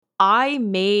I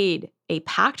made a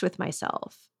pact with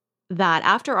myself that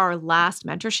after our last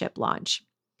mentorship launch,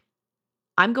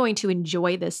 I'm going to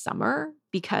enjoy this summer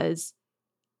because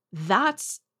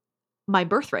that's my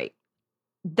birthright.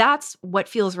 That's what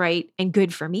feels right and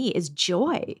good for me is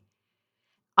joy.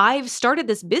 I've started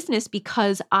this business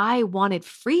because I wanted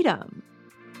freedom,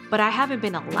 but I haven't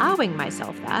been allowing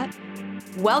myself that.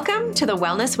 Welcome to the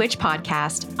Wellness Witch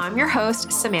podcast. I'm your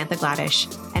host, Samantha Gladish,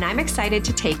 and I'm excited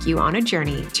to take you on a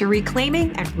journey to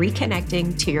reclaiming and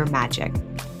reconnecting to your magic,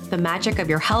 the magic of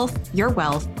your health, your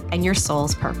wealth, and your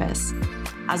soul's purpose.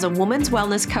 As a woman's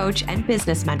wellness coach and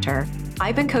business mentor,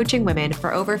 I've been coaching women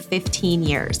for over 15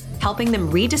 years, helping them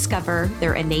rediscover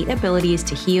their innate abilities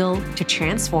to heal, to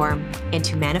transform, and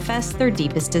to manifest their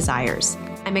deepest desires.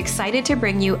 I'm excited to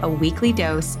bring you a weekly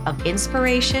dose of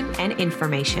inspiration and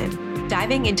information,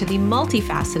 diving into the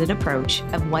multifaceted approach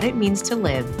of what it means to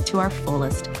live to our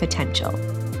fullest potential.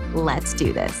 Let's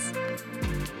do this.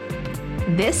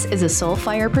 This is a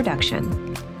Soulfire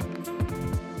production.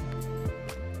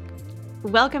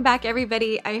 Welcome back,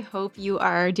 everybody. I hope you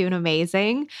are doing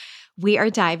amazing. We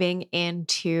are diving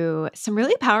into some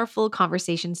really powerful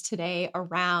conversations today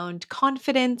around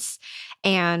confidence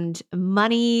and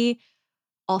money,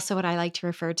 also what I like to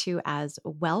refer to as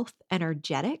wealth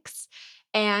energetics.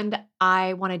 And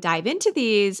I want to dive into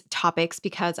these topics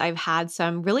because I've had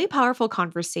some really powerful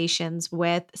conversations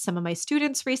with some of my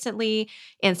students recently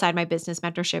inside my business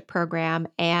mentorship program.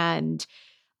 And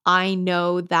I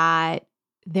know that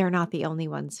they're not the only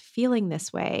ones feeling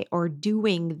this way or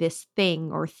doing this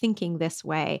thing or thinking this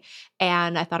way.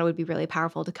 And I thought it would be really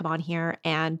powerful to come on here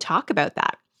and talk about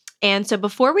that. And so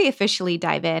before we officially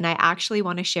dive in, I actually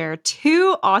want to share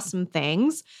two awesome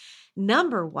things.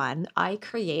 Number one, I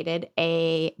created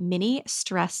a mini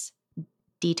stress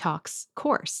detox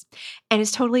course and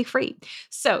it's totally free.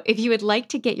 So if you would like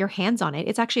to get your hands on it,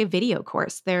 it's actually a video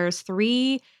course. There's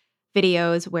 3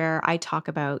 videos where I talk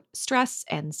about stress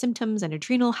and symptoms and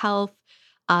adrenal health.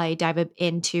 I dive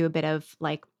into a bit of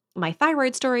like my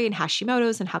thyroid story and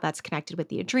Hashimoto's and how that's connected with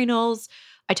the adrenals.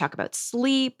 I talk about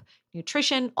sleep,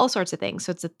 nutrition, all sorts of things.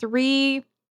 So it's a 3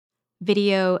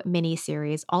 video mini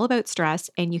series all about stress,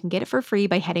 and you can get it for free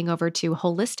by heading over to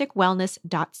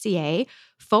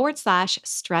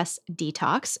holisticwellness.ca/stress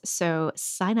detox. So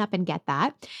sign up and get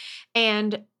that.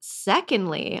 And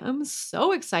secondly, I'm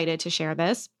so excited to share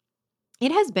this.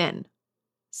 It has been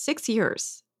 6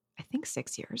 years, I think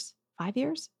 6 years, 5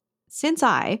 years since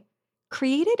I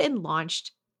created and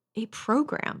launched a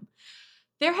program.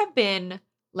 There have been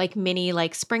like mini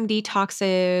like spring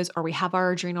detoxes, or we have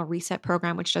our adrenal reset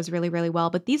program, which does really, really well.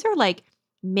 But these are like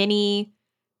mini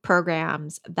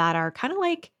programs that are kind of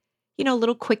like,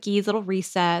 little quickies, little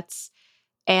resets.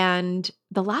 And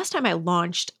the last time I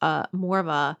launched more of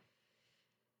a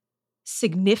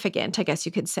significant, I guess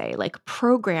you could say, like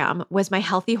program was my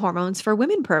Healthy Hormones for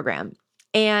Women program.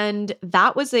 And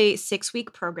that was a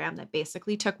 6-week program that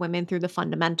basically took women through the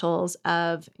fundamentals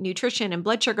of nutrition and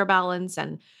blood sugar balance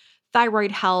and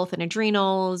thyroid health and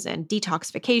adrenals and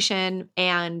detoxification.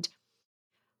 And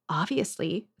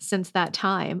obviously, since that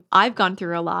time, I've gone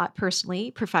through a lot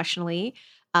personally, professionally.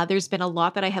 There's been a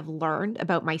lot that I have learned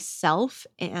about myself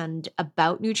and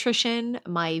about nutrition.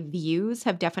 My views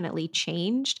have definitely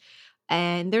changed.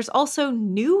 And there's also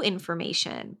new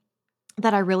information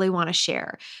that I really want to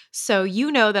share. So,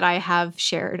 you know that I have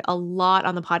shared a lot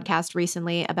on the podcast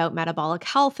recently about metabolic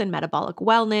health and metabolic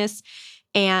wellness.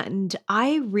 And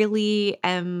I really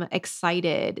am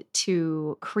excited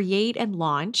to create and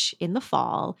launch in the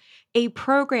fall a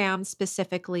program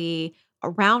specifically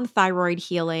around thyroid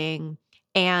healing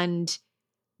and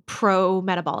pro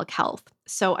metabolic health.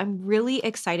 So I'm really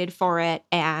excited for it.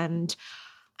 And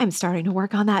I'm starting to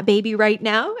work on that baby right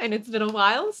now. And it's been a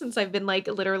while since I've been like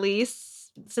literally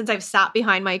since I've sat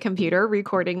behind my computer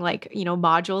recording like,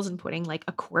 modules and putting like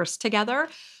a course together.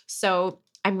 So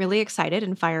I'm really excited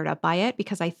and fired up by it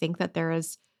because I think that there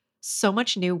is so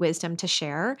much new wisdom to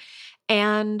share.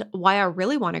 And why I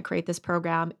really want to create this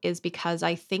program is because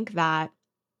I think that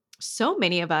so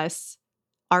many of us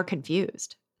are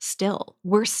confused still.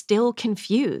 We're still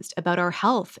confused about our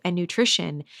health and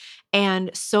nutrition.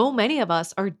 And so many of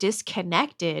us are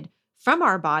disconnected from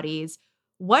our bodies,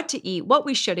 what to eat, what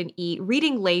we shouldn't eat,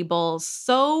 reading labels,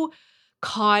 so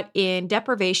caught in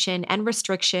deprivation and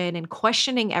restriction and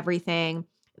questioning everything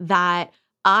that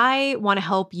I want to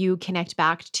help you connect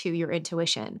back to your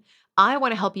intuition. I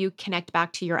want to help you connect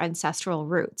back to your ancestral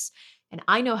roots. And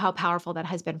I know how powerful that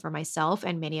has been for myself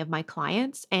and many of my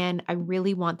clients. And I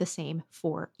really want the same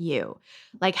for you.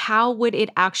 Like, how would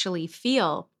it actually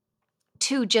feel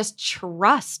to just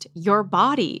trust your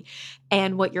body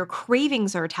and what your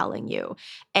cravings are telling you,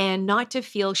 and not to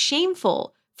feel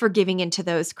shameful for giving into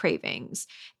those cravings,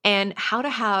 and how to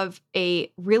have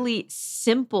a really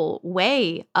simple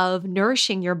way of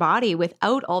nourishing your body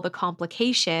without all the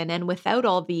complication and without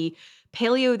all the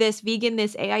paleo this, vegan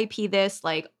this, AIP this,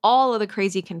 like all of the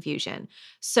crazy confusion.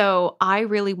 So I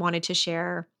really wanted to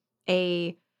share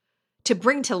a to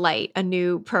bring to light a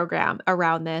new program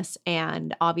around this.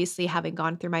 And obviously, having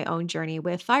gone through my own journey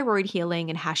with thyroid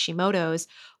healing and Hashimoto's,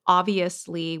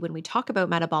 obviously, when we talk about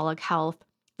metabolic health,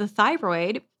 the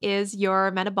thyroid is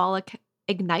your metabolic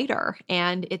igniter.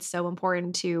 And it's so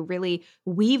important to really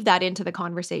weave that into the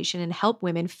conversation and help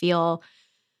women feel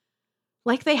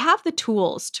like they have the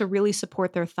tools to really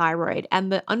support their thyroid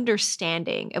and the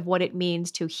understanding of what it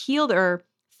means to heal their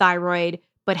thyroid,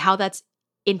 but how that's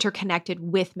interconnected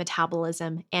with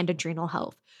metabolism and adrenal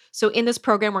health. So, in this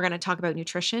program, we're going to talk about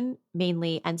nutrition,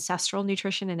 mainly ancestral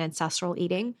nutrition and ancestral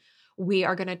eating. We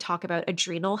are going to talk about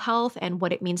adrenal health and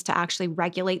what it means to actually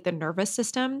regulate the nervous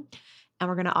system. And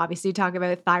we're going to obviously talk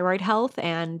about thyroid health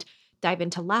and dive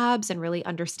into labs and really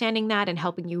understanding that and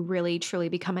helping you really truly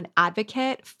become an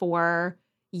advocate for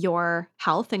your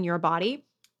health and your body.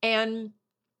 And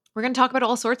we're going to talk about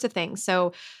all sorts of things.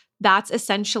 So that's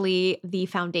essentially the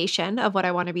foundation of what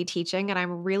I want to be teaching. And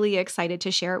I'm really excited to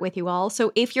share it with you all.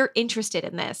 So if you're interested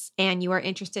in this and you are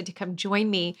interested to come join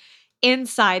me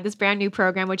inside this brand new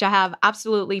program, which I have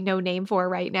absolutely no name for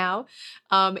right now,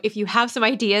 if you have some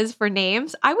ideas for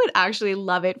names, I would actually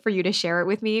love it for you to share it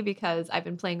with me, because I've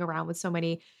been playing around with so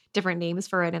many different names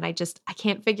for it and I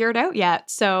can't figure it out yet.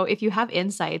 So if you have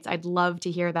insights, I'd love to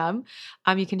hear them.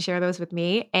 You can share those with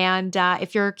me. And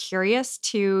if you're curious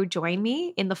to join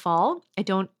me in the fall, I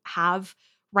don't have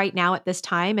right now at this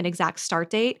time an exact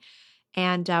start date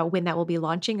and when that will be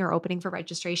launching or opening for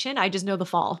registration. I just know the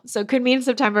fall. So it could mean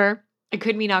September. It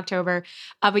could mean October,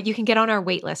 but you can get on our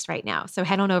wait list right now. So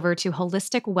head on over to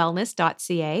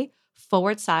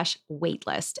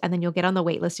holisticwellness.ca/waitlist, and then you'll get on the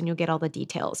wait list and you'll get all the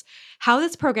details. How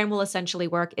this program will essentially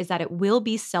work is that it will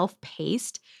be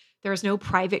self-paced. There's no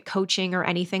private coaching or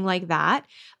anything like that.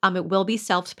 It will be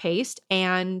self-paced,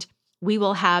 and we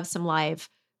will have some live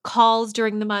calls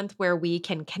during the month where we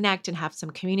can connect and have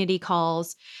some community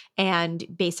calls. And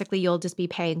basically, you'll just be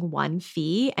paying one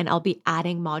fee, and I'll be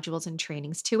adding modules and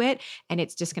trainings to it. And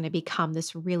it's just going to become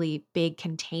this really big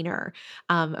container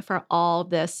for all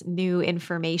this new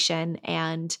information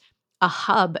and a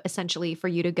hub essentially for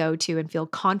you to go to and feel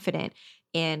confident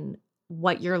in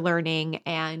what you're learning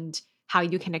and how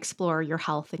you can explore your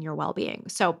health and your well being.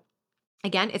 So,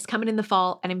 again, it's coming in the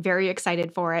fall and I'm very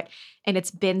excited for it. And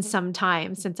it's been some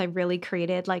time since I really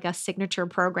created like a signature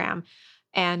program,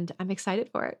 and I'm excited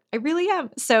for it. I really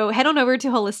am. So head on over to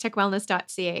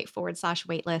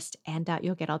holisticwellness.ca/waitlist and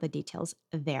you'll get all the details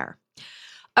there.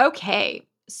 Okay.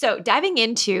 So diving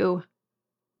into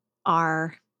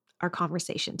our our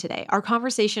conversation today, our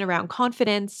conversation around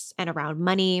confidence and around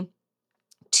money,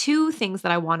 two things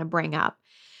that I want to bring up,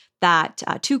 that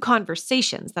two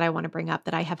conversations that I want to bring up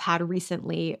that I have had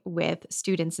recently with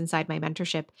students inside my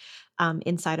mentorship,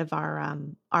 inside of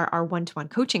our one-to-one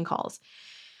coaching calls.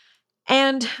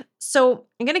 And so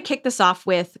I'm going to kick this off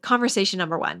with conversation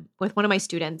number one with one of my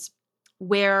students,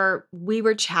 where we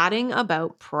were chatting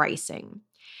about pricing.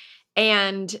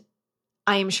 And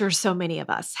I am sure so many of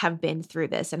us have been through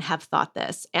this and have thought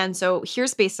this. And so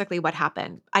here's basically what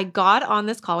happened. I got on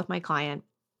this call with my client,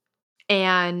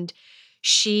 and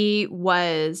she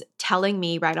was telling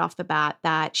me right off the bat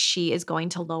that she is going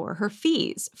to lower her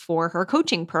fees for her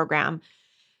coaching program.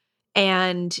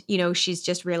 And, she's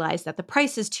just realized that the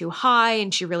price is too high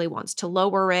and she really wants to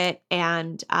lower it.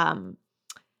 And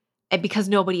because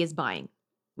nobody is buying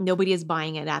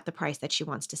it at the price that she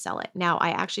wants to sell it. Now,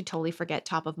 I actually totally forget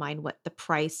top of mind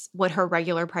what her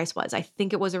regular price was. I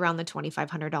think it was around the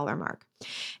 $2,500 mark.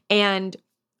 And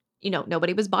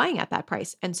nobody was buying at that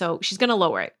price. And so she's going to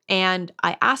lower it. And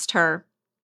I asked her,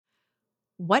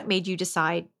 what made you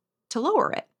decide to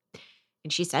lower it?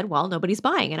 And she said, well, nobody's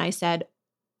buying. And I said,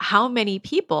 how many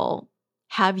people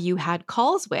have you had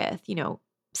calls with,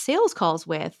 sales calls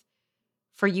with,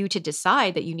 for you to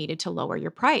decide that you needed to lower your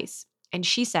price? And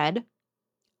she said,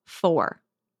 four.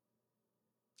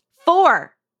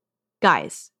 Four.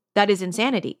 Guys, that is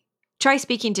insanity. Try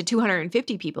speaking to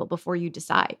 250 people before you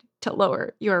decide to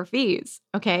lower your fees.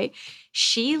 Okay.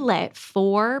 She let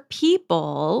four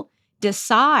people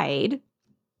decide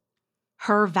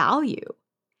her value,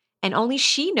 and only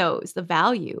she knows the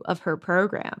value of her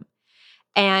program.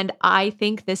 And I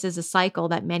think this is a cycle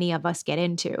that many of us get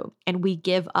into, and we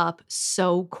give up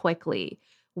so quickly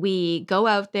We go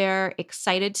out there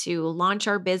excited to launch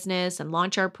our business and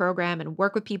launch our program and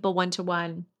work with people one to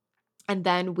one. And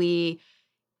then we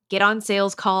get on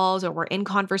sales calls or we're in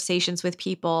conversations with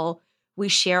people. We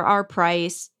share our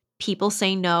price, people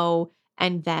say no.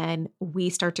 And then we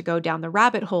start to go down the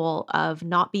rabbit hole of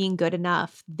not being good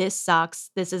enough. This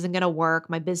sucks. This isn't going to work.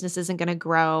 My business isn't going to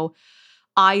grow.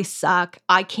 I suck.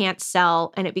 I can't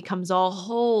sell. And it becomes a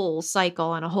whole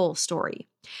cycle and a whole story.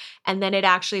 And then it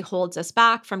actually holds us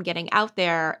back from getting out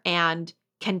there and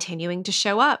continuing to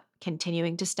show up,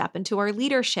 continuing to step into our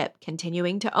leadership,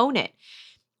 continuing to own it.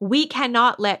 We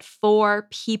cannot let four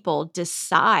people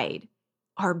decide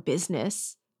our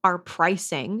business, our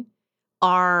pricing,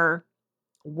 our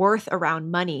worth around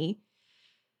money.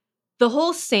 The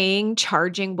whole saying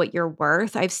charging what you're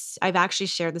worth, I've actually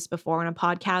shared this before on a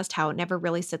podcast how it never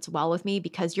really sits well with me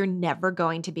because you're never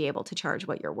going to be able to charge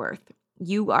what you're worth.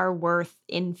 You are worth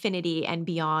infinity and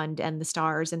beyond and the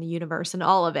stars and the universe and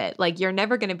all of it. Like you're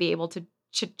never going to be able to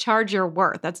charge your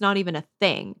worth. That's not even a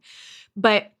thing.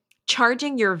 But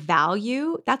charging your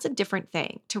value, that's a different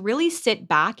thing. To really sit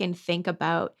back and think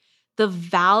about the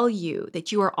value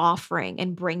that you are offering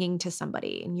and bringing to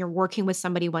somebody, and you're working with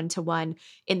somebody one to one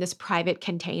in this private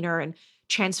container and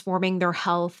transforming their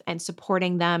health and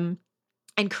supporting them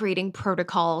and creating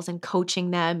protocols and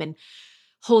coaching them and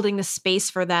holding the space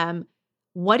for them.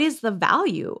 What is the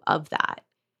value of that?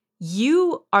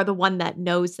 You are the one that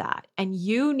knows that, and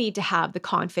you need to have the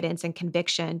confidence and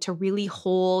conviction to really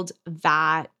hold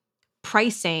that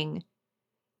pricing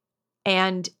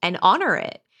and honor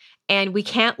it. And we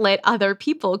can't let other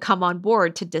people come on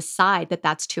board to decide that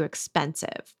that's too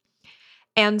expensive.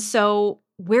 And so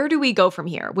where do we go from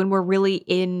here when we're really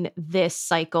in this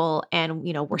cycle and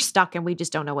we're stuck and we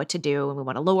just don't know what to do and we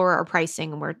want to lower our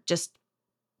pricing and we're just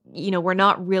we're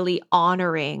not really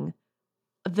honoring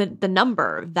the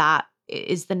number that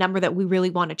is the number that we really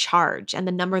want to charge and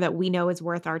the number that we know is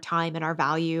worth our time and our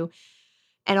value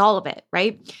and all of it,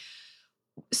 right?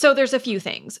 So there's a few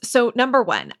things. So number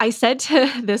one, I said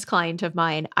to this client of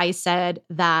mine, I said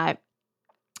that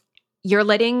you're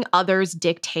letting others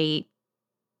dictate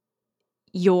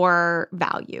your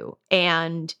value.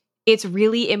 And it's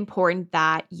really important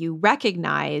that you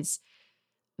recognize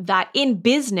that in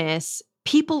business,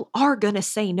 people are going to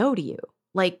say no to you.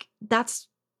 Like that's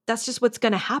just what's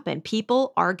going to happen.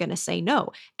 People are going to say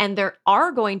no. And there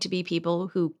are going to be people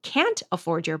who can't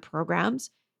afford your programs.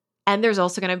 And there's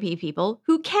also going to be people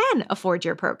who can afford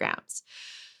your programs.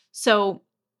 So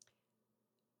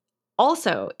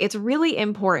also, it's really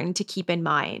important to keep in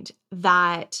mind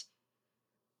that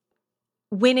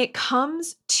when it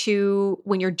comes to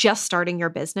when you're just starting your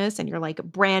business and you're like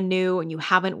brand new and you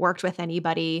haven't worked with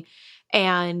anybody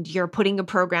and you're putting a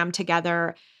program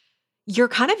together, you're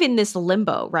kind of in this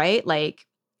limbo, right? Like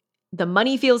the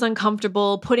money feels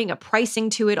uncomfortable, putting a pricing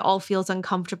to it all feels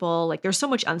uncomfortable. Like there's so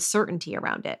much uncertainty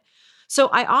around it. So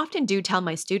I often do tell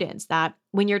my students that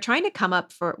when you're trying to come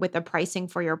up with a pricing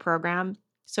for your program,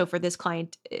 so for this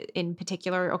client in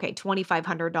particular, okay,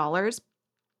 $2,500.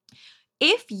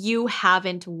 If you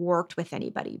haven't worked with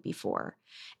anybody before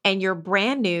and you're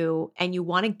brand new and you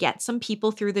want to get some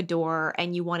people through the door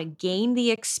and you want to gain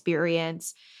the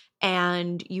experience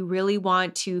and you really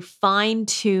want to fine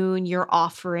tune your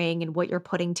offering and what you're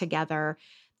putting together,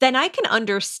 then I can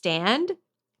understand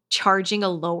charging a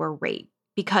lower rate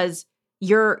because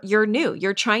you're new,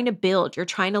 you're trying to build, you're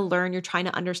trying to learn, you're trying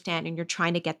to understand, and you're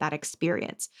trying to get that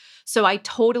experience. So I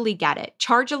totally get it.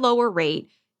 Charge a lower rate,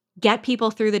 get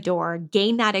people through the door,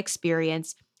 gain that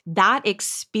experience. That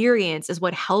experience is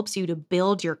what helps you to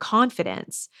build your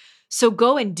confidence. So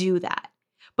go and do that.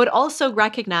 But also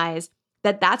recognize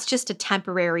that that's just a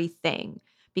temporary thing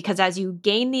because as you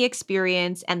gain the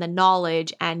experience and the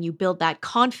knowledge and you build that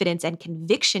confidence and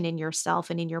conviction in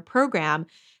yourself and in your program,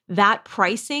 that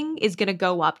pricing is going to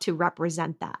go up to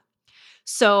represent that.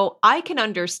 So I can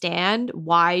understand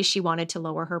why she wanted to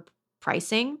lower her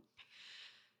pricing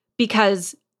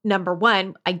because number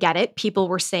one, I get it. People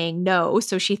were saying no.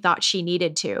 So she thought she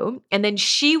needed to. And then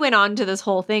she went on to this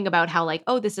whole thing about how, like,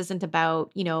 oh, this isn't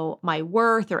about, my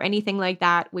worth or anything like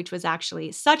that, which was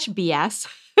actually such BS.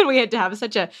 And we had to have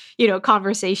such a,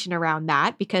 conversation around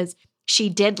that because she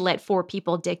did let four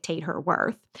people dictate her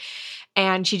worth.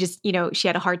 And she just, she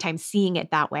had a hard time seeing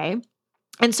it that way.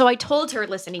 And so I told her,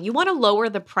 listen, you want to lower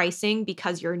the pricing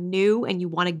because you're new and you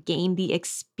want to gain the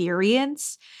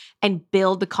experience and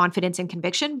build the confidence and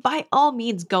conviction, by all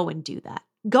means, go and do that.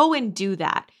 Go and do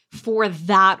that for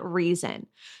that reason.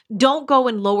 Don't go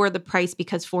and lower the price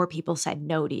because four people said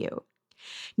no to you.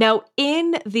 Now,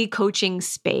 in the coaching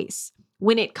space,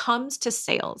 when it comes to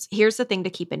sales, here's the thing to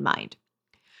keep in mind.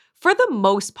 For the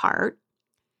most part,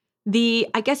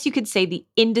 I guess you could say the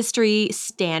industry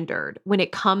standard when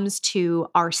it comes to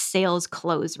our sales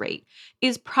close rate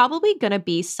is probably going to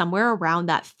be somewhere around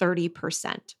that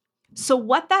 30%. So,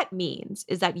 what that means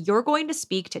is that you're going to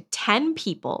speak to 10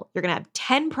 people, you're going to have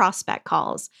 10 prospect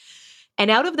calls. And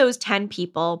out of those 10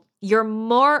 people, you're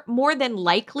more than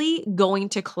likely going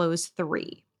to close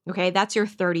 3. Okay, that's your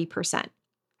 30%.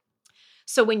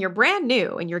 So when you're brand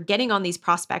new and you're getting on these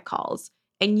prospect calls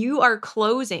and you are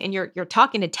closing and you're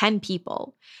talking to 10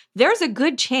 people, there's a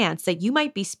good chance that you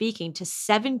might be speaking to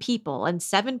 7 people and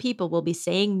 7 people will be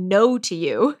saying no to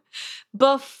you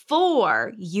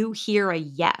before you hear a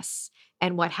yes.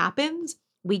 And what happens?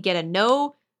 We get a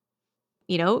no,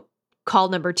 you know, call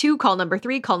number 2, call number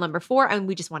 3, call number 4, and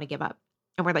we just want to give up.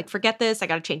 And we're like, forget this. I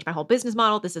got to change my whole business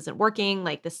model. This isn't working.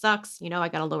 Like, this sucks. I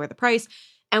got to lower the price.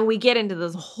 And we get into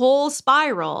this whole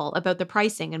spiral about the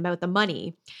pricing and about the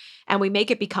money. And we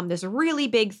make it become this really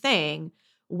big thing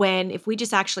when if we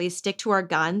just actually stick to our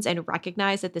guns and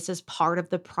recognize that this is part of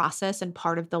the process and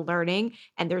part of the learning,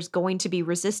 and there's going to be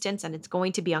resistance and it's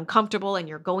going to be uncomfortable and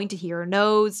you're going to hear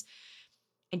no's,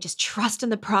 and just trust in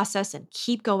the process and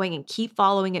keep going and keep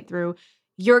following it through,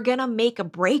 you're going to make a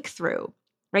breakthrough,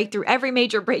 right? Through every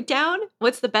major breakdown,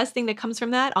 what's the best thing that comes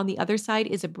from that? On the other side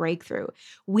is a breakthrough.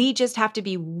 We just have to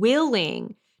be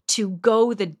willing to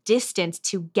go the distance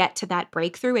to get to that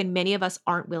breakthrough. And many of us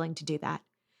aren't willing to do that.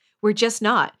 We're just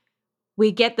not.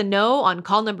 We get the no on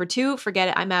call number 2, forget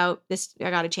it, I'm out. I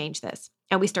got to change this.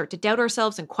 And we start to doubt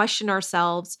ourselves and question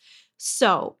ourselves.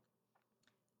 So,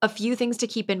 a few things to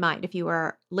keep in mind if you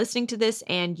are listening to this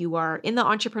and you are in the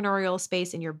entrepreneurial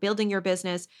space and you're building your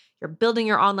business, you're building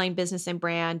your online business and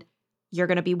brand, you're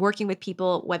going to be working with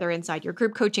people, whether inside your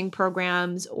group coaching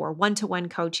programs or one-to-one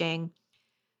coaching.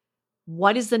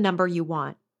 What is the number you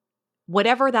want?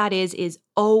 Whatever that is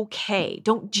okay.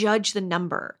 Don't judge the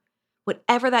number.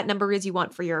 Whatever that number is you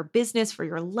want for your business, for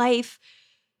your life,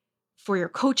 for your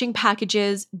coaching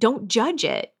packages, don't judge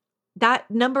it.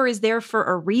 That number is there for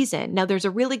a reason. Now, there's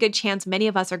a really good chance many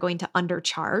of us are going to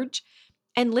undercharge.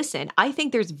 And listen, I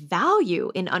think there's value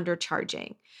in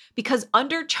undercharging because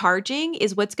undercharging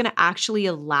is what's going to actually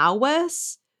allow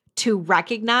us to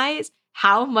recognize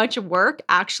how much work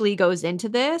actually goes into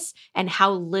this and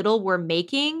how little we're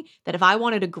making. That if I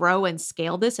wanted to grow and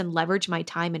scale this and leverage my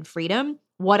time and freedom,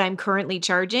 what I'm currently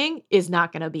charging is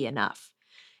not going to be enough.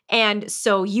 And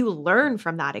so you learn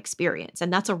from that experience.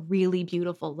 And that's a really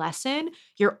beautiful lesson.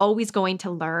 You're always going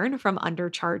to learn from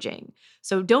undercharging.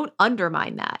 So don't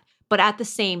undermine that. But at the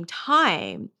same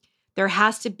time, you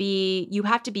have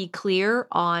to be clear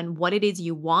on what it is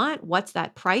you want. What's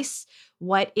that price?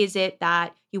 What is it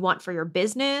that you want for your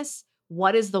business?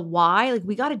 What is the why? Like,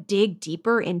 we got to dig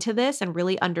deeper into this and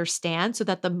really understand so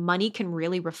that the money can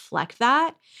really reflect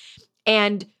that.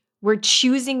 And we're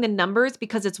choosing the numbers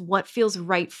because it's what feels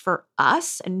right for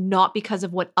us and not because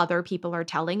of what other people are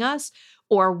telling us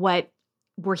or what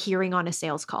we're hearing on a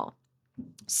sales call.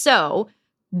 So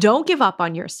don't give up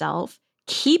on yourself.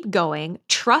 Keep going.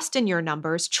 Trust in your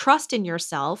numbers. Trust in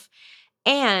yourself.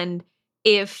 And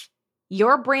if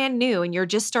you're brand new and you're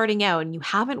just starting out and you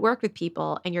haven't worked with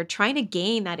people and you're trying to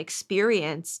gain that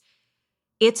experience,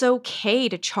 it's okay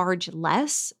to charge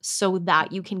less so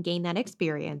that you can gain that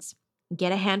experience,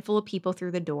 get a handful of people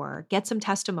through the door, get some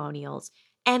testimonials,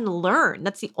 and learn.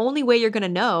 That's the only way you're going to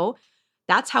know.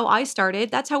 That's how I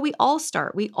started. That's how we all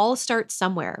start. We all start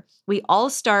somewhere. We all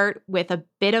start with a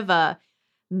bit of a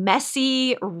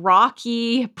messy,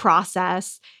 rocky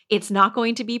process. It's not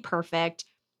going to be perfect,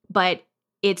 but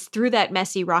it's through that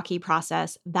messy, rocky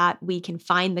process that we can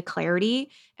find the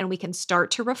clarity and we can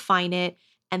start to refine it.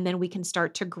 And then we can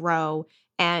start to grow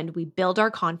and we build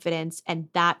our confidence. And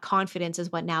that confidence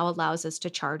is what now allows us to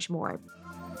charge more.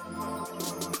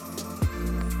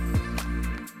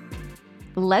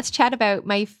 Let's chat about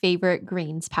my favorite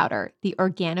greens powder, the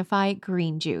Organifi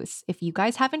Green Juice. If you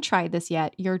guys haven't tried this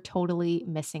yet, you're totally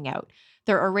missing out.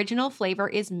 Their original flavor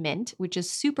is mint, which is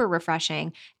super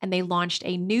refreshing, and they launched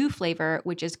a new flavor,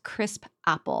 which is crisp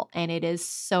apple, and it is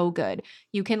so good.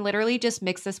 You can literally just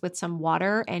mix this with some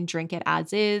water and drink it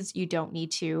as is. You don't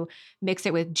need to mix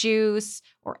it with juice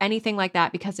or anything like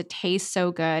that because it tastes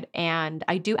so good, and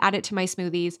I do add it to my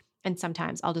smoothies. And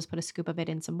sometimes I'll just put a scoop of it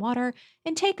in some water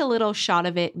and take a little shot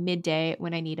of it midday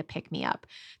when I need a pick-me-up.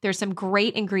 There's some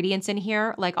great ingredients in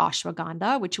here like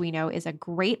ashwagandha, which we know is a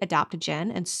great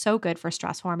adaptogen and so good for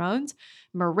stress hormones,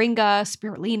 moringa,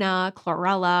 spirulina,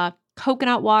 chlorella,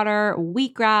 coconut water,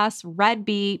 wheatgrass, red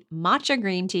beet, matcha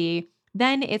green tea.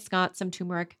 Then it's got some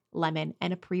turmeric, lemon,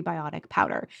 and a prebiotic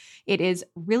powder. It is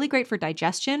really great for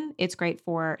digestion. It's great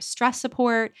for stress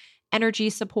support. energy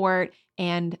support.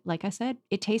 And like I said,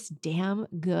 it tastes damn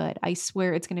good. I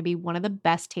swear it's going to be one of the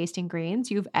best tasting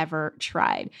greens you've ever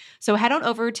tried. So head on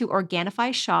over to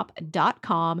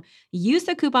organifishop.com, use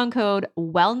the coupon code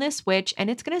WellnessWitch, and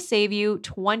it's going to save you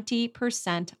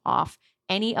 20% off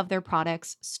any of their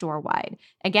products store-wide.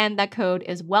 Again, that code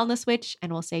is WellnessWitch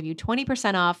and will save you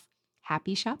 20% off.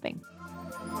 Happy shopping.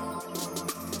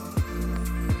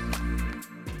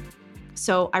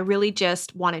 So I really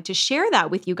just wanted to share that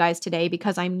with you guys today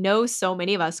because I know so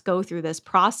many of us go through this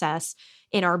process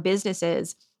in our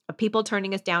businesses of people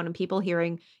turning us down and people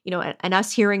hearing, and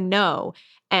us hearing no.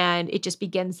 And it just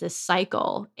begins this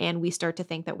cycle and we start to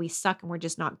think that we suck and we're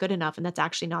just not good enough. And that's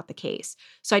actually not the case.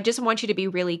 So I just want you to be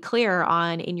really clear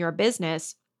on in your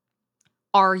business,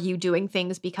 are you doing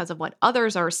things because of what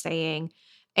others are saying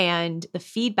and the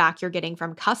feedback you're getting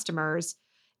from customers?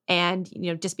 And,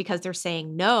 just because they're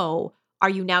saying no, are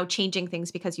you now changing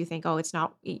things because you think, oh, it's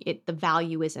not, the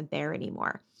value isn't there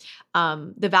anymore?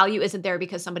 The value isn't there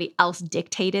because somebody else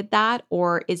dictated that?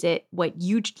 Or is it what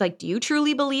you like? Do you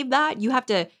truly believe that? You have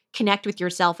to connect with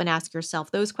yourself and ask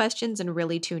yourself those questions and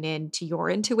really tune in to your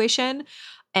intuition.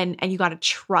 And you got to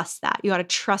trust that. You got to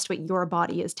trust what your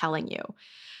body is telling you.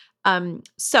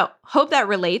 So hope that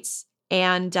relates.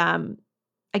 And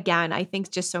again, I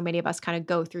think just so many of us kind of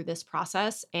go through this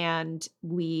process and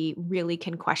we really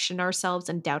can question ourselves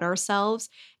and doubt ourselves.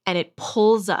 And it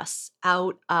pulls us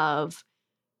out of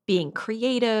being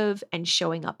creative and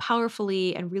showing up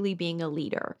powerfully and really being a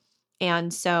leader.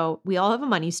 And so we all have a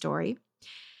money story.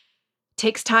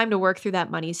 Takes time to work through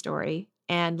that money story.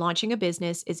 And launching a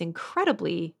business is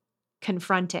incredibly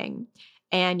confronting.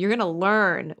 And you're going to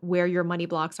learn where your money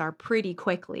blocks are pretty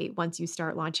quickly once you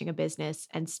start launching a business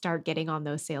and start getting on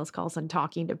those sales calls and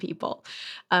talking to people.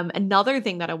 Another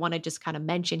thing that I want to just kind of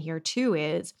mention here too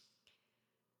is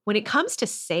when it comes to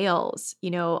sales, a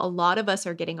lot of us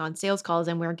are getting on sales calls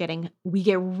and we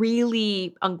get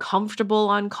really uncomfortable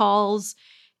on calls.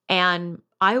 And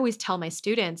I always tell my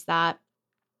students that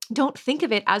don't think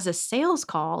of it as a sales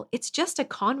call. It's just a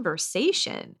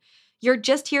conversation. You're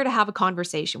just here to have a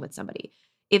conversation with somebody.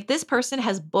 If this person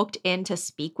has booked in to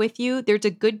speak with you, there's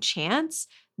a good chance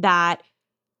that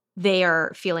they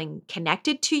are feeling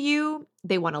connected to you.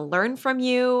 They want to learn from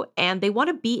you and they want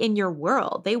to be in your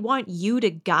world. They want you to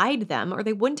guide them or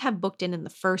they wouldn't have booked in the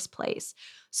first place.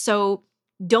 So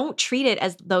don't treat it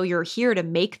as though you're here to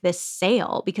make this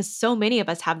sale because so many of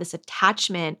us have this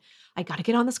attachment. I got to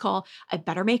get on this call. I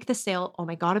better make this sale. Oh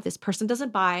my God, if this person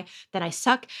doesn't buy, then I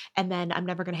suck. And then I'm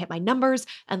never going to hit my numbers.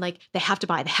 And they have to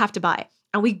buy, they have to buy.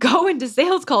 And we go into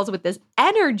sales calls with this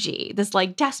energy, this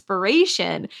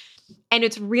desperation. And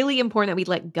it's really important that we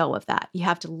let go of that. You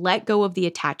have to let go of the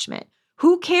attachment.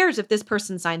 Who cares if this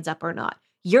person signs up or not?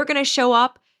 You're going to show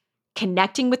up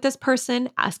connecting with this person,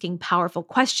 asking powerful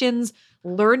questions,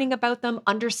 learning about them,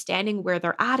 understanding where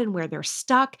they're at and where they're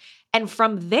stuck. And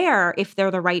from there, if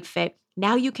they're the right fit,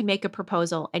 now you can make a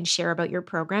proposal and share about your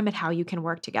program and how you can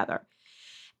work together.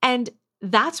 And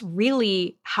that's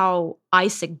really how I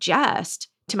suggest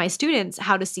to my students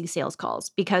how to see sales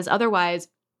calls, because otherwise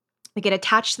we get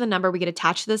attached to the number, we get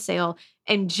attached to the sale.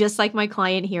 And just like my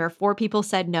client here, 4 people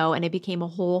said no, and it became a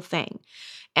whole thing.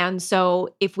 And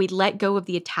so if we let go of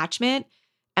the attachment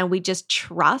and we just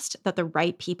trust that the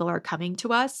right people are coming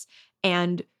to us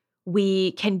and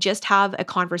we can just have a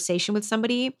conversation with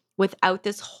somebody without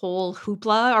this whole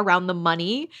hoopla around the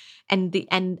money and the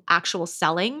actual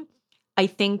selling, I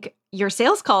think your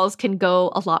sales calls can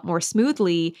go a lot more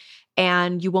smoothly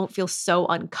and you won't feel so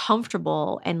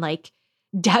uncomfortable and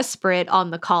desperate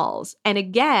on the calls. And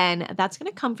again, that's going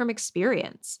to come from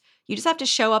experience. You just have to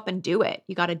show up and do it.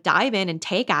 You got to dive in and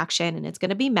take action, and it's going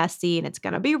to be messy and it's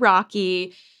going to be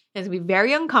rocky. And it's going to be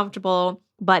very uncomfortable,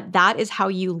 but that is how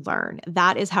you learn.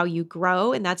 That is how you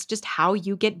grow. And that's just how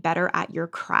you get better at your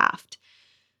craft.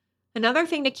 Another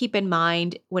thing to keep in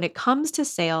mind when it comes to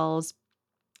sales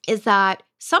is that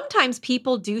sometimes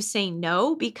people do say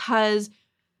no because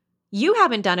you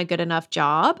haven't done a good enough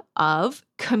job of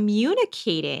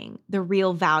communicating the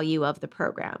real value of the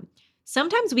program.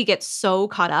 Sometimes we get so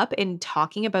caught up in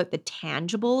talking about the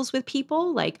tangibles with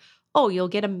people, like, oh, you'll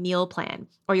get a meal plan,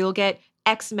 or you'll get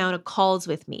X amount of calls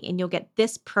with me, and you'll get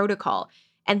this protocol.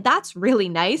 And that's really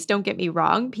nice. Don't get me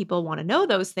wrong. People want to know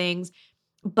those things,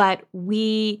 but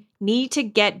we need to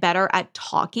get better at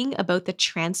talking about the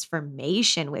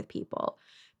transformation with people.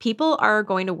 People are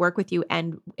going to work with you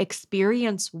and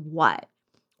experience what?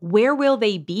 Where will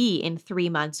they be in 3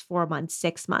 months, 4 months,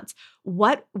 6 months?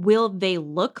 What will they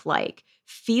look like,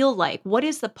 feel like? What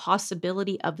is the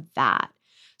possibility of that?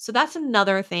 So that's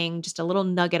another thing, just a little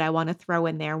nugget I want to throw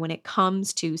in there when it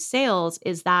comes to sales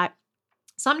is that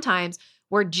Sometimes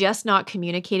we're just not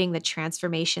communicating the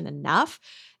transformation enough,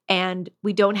 and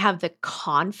we don't have the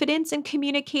confidence in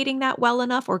communicating that well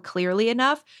enough or clearly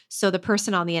enough. So the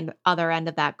person on the other end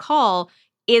of that call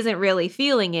isn't really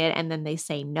feeling it, and then they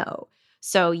say no.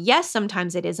 So, yes,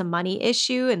 sometimes it is a money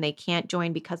issue and they can't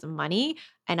join because of money.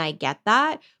 And I get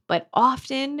that. But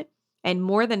often and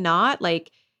more than not, like,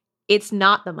 it's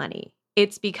not the money.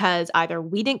 It's because either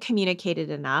we didn't communicate it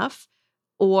enough,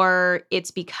 or it's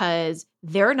because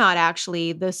they're not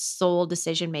actually the sole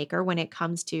decision maker when it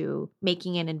comes to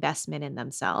making an investment in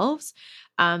themselves.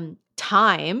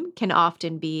 Time can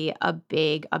often be a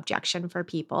big objection for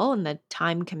people, and the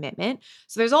time commitment.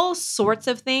 So there's all sorts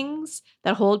of things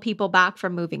that hold people back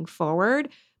from moving forward,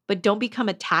 but don't become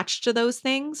attached to those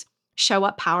things. Show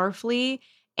up powerfully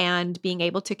and being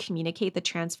able to communicate the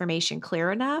transformation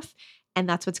clear enough. And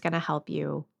that's what's going to help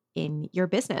you in your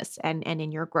business and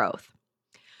in your growth.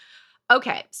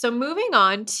 Okay, so moving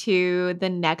on to the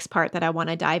next part that I want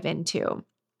to dive into.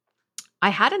 I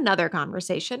had another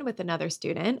conversation with another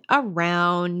student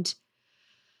around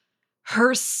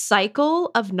her cycle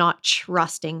of not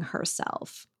trusting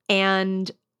herself.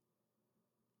 And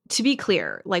to be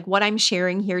clear, like what I'm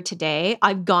sharing here today,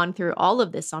 I've gone through all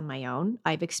of this on my own.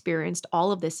 I've experienced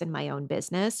all of this in my own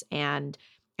business, and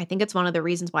I think it's one of the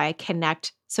reasons why I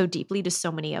connect so deeply to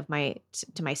so many of my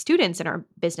students in our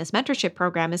business mentorship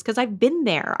program is because I've been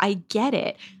there. I get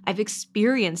it. I've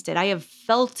experienced it. I have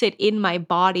felt it in my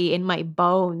body, in my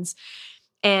bones,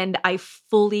 and I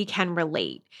fully can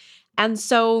relate. And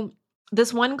so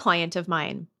this one client of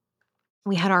mine,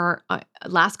 we had our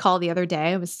last call the other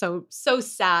day. I was so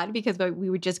sad because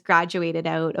we were just graduated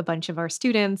out a bunch of our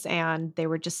students, and they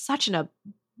were just such an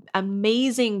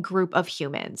amazing group of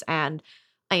humans. And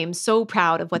I am so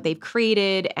proud of what they've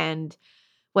created and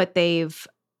what they've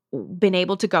been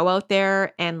able to go out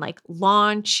there and like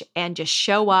launch and just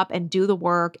show up and do the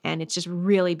work. And it's just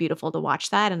really beautiful to watch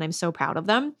that. And I'm so proud of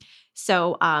them.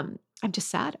 So I'm just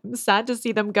sad. I'm sad to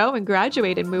see them go and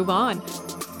graduate and move on.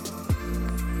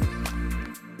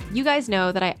 You guys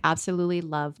know that I absolutely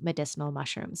love medicinal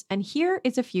mushrooms, and here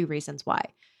is a few reasons why.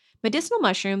 Medicinal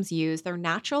mushrooms use their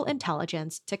natural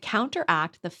intelligence to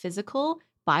counteract the physical,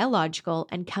 biological,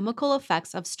 and chemical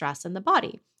effects of stress in the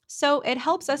body. So it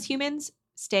helps us humans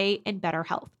stay in better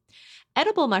health.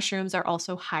 Edible mushrooms are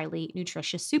also highly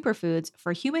nutritious superfoods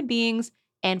for human beings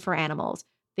and for animals.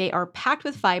 They are packed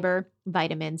with fiber,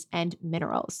 vitamins, and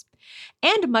minerals.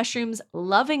 And mushrooms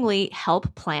lovingly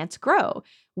help plants grow.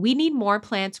 We need more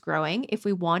plants growing if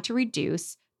we want to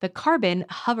reduce the carbon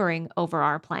hovering over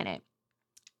our planet.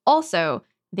 Also,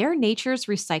 they're nature's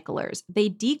recyclers. They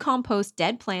decompose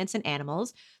dead plants and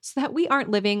animals so that we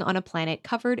aren't living on a planet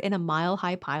covered in a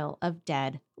mile-high pile of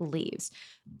dead leaves.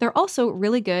 They're also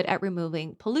really good at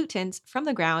removing pollutants from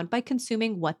the ground by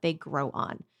consuming what they grow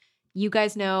on. You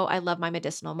guys know I love my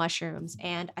medicinal mushrooms,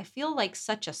 and I feel like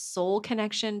such a soul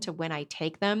connection to when I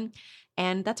take them.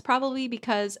 And that's probably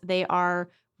because they are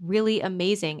really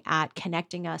amazing at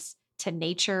connecting us to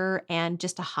nature and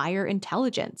just a higher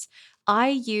intelligence. I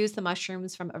use the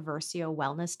mushrooms from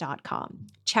aversiowellness.com.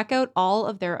 Check out all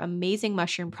of their amazing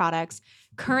mushroom products.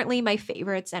 Currently, my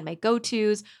favorites and my go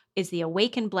tos is the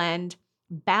Awaken Blend,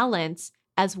 Balance,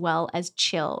 as well as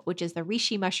Chill, which is the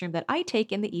reishi mushroom that I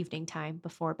take in the evening time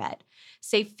before bed.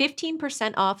 Save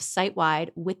 15% off site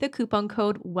wide with the coupon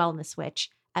code WellnessSwitch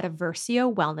at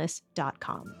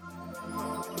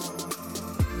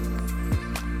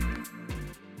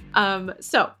aversiowellness.com.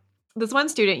 So this one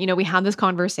student, we had this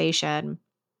conversation,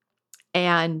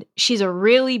 and she's a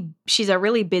really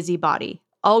busybody,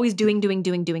 always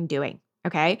doing.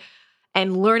 Okay.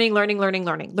 And learning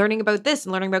about this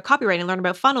and learning about copyright and learning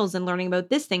about funnels and learning about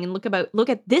this thing and look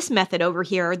at this method over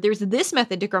here. There's this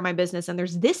method to grow my business and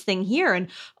there's this thing here. And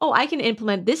oh, I can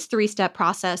implement this 3-step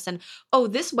process and oh,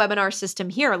 this webinar system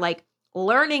here, like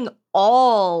learning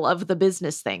all of the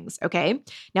business things. Okay.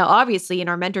 Now, obviously in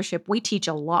our mentorship, we teach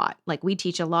a lot,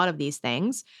 of these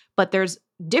things, but there's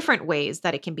different ways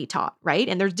that it can be taught, right?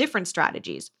 And there's different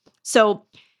strategies. So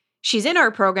she's in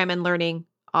our program and learning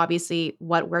obviously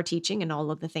what we're teaching and all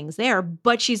of the things there,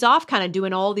 but she's off kind of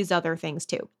doing all these other things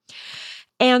too.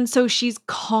 And so she's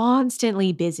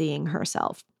constantly busying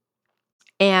herself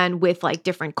and with like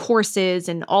different courses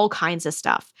and all kinds of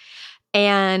stuff.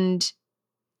 And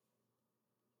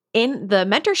in the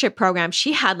mentorship program,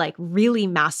 she had like really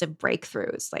massive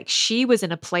breakthroughs. Like she was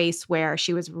in a place where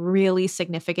she was really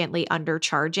significantly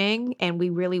undercharging, and we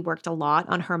really worked a lot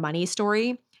on her money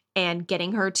story and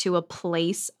getting her to a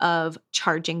place of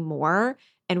charging more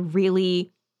and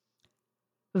really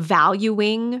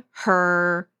valuing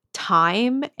her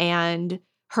time and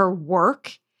her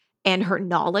work and her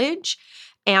knowledge.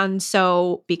 And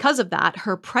so, because of that,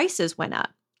 her prices went up.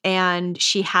 And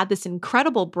she had this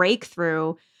incredible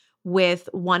breakthrough with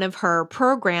one of her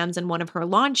programs and one of her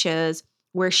launches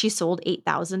where she sold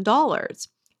 $8,000.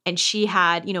 And she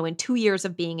had, in 2 years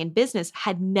of being in business,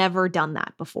 had never done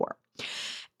that before.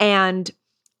 And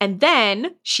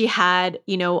then she had,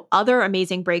 other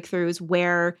amazing breakthroughs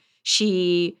where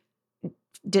she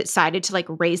decided to like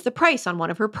raise the price on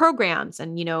one of her programs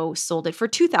and, sold it for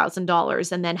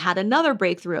 $2,000 and then had another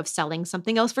breakthrough of selling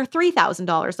something else for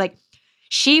 $3,000. Like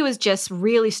she was just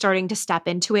really starting to step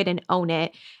into it and own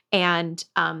it and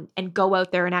go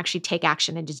out there and actually take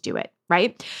action and just do it.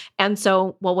 Right. And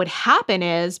so what would happen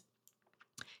is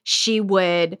she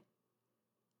would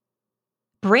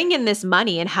bring in this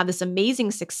money and have this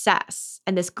amazing success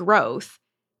and this growth,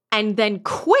 and then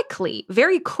quickly,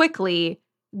 very quickly,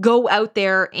 go out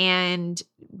there and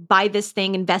buy this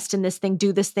thing, invest in this thing,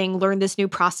 do this thing, learn this new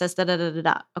process, da da da da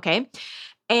da. Okay,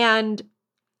 and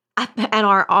on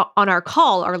our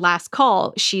call, our last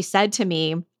call, she said to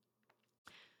me,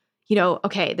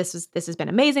 okay, this has been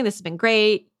amazing, this has been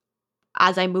great.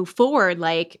 As I move forward,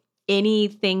 like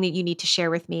anything that you need to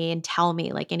share with me and tell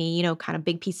me, like any, kind of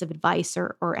big piece of advice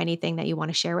or anything that you want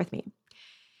to share with me.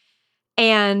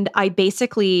 And I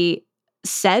basically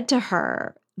said to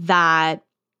her that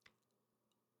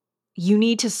you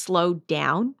need to slow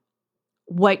down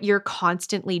what you're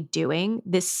constantly doing,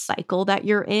 this cycle that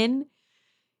you're in.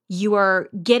 You are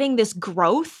getting this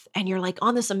growth and you're like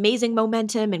on this amazing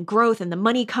momentum and growth and the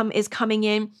money is coming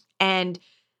in, and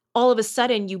all of a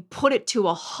sudden you put it to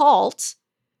a halt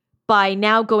by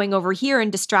now going over here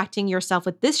and distracting yourself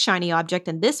with this shiny object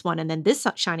and this one, and then this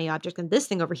shiny object and this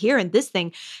thing over here and this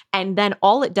thing. And then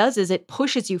all it does is it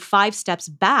pushes you 5 steps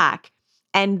back.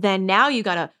 And then now you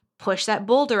got to push that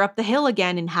boulder up the hill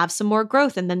again and have some more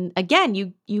growth. And then again,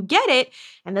 you get it.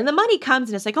 And then the money comes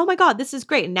and it's like, oh my God, this is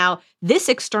great. And now this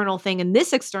external thing and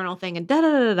this external thing and da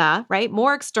da da da, right?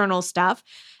 More external stuff.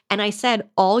 And I said,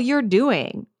 all you're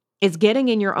doing is getting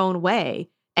in your own way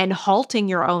and halting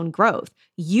your own growth.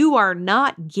 You are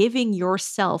not giving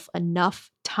yourself enough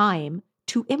time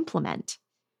to implement.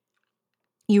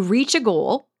 You reach a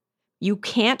goal, you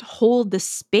can't hold the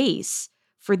space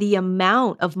for the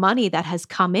amount of money that has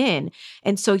come in.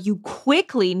 And so you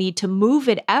quickly need to move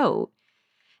it out,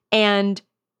 and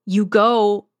you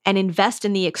go and invest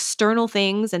in the external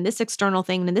things and this external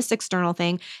thing and this external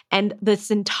thing. And this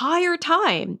entire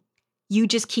time, you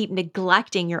just keep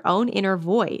neglecting your own inner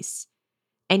voice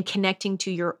and connecting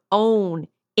to your own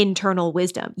internal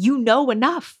wisdom. You know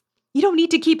enough. You don't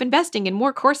need to keep investing in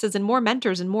more courses and more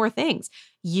mentors and more things.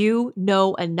 You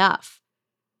know enough.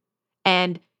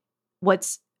 And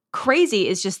what's crazy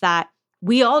is just that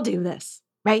we all do this,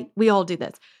 right? We all do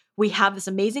this. We have this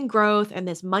amazing growth and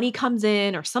this money comes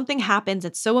in or something happens.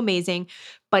 It's so amazing,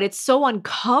 but it's so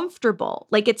uncomfortable.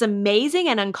 Like it's amazing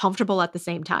and uncomfortable at the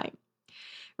same time,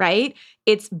 right?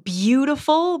 It's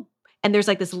beautiful. And there's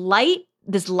like this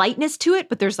lightness to it,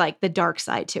 but there's like the dark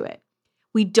side to it.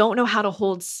 We don't know how to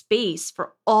hold space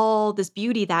for all this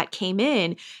beauty that came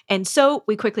in. And so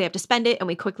we quickly have to spend it, and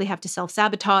we quickly have to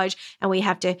self-sabotage, and we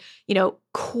have to,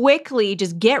 quickly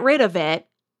just get rid of it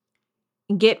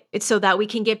and get it so that we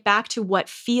can get back to what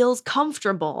feels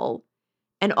comfortable.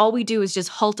 And all we do is just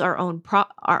halt our own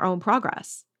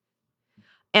progress.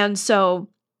 And so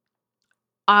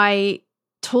I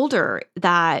told her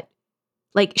that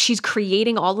like she's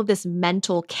creating all of this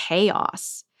mental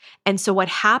chaos. And so what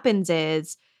happens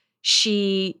is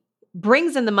she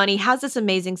brings in the money, has this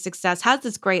amazing success, has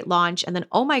this great launch, and then,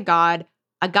 oh my God,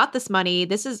 I got this money.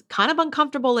 This is kind of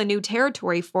uncomfortable and new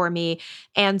territory for me.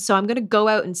 And so I'm going to go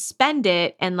out and spend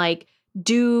it and like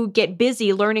get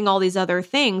busy learning all these other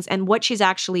things. And what she's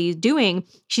actually doing,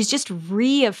 she's just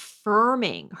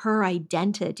reaffirming her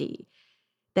identity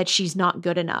that she's not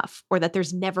good enough or that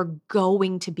there's never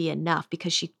going to be enough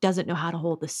because she doesn't know how to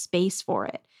hold the space for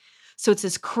it. So it's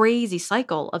this crazy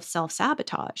cycle of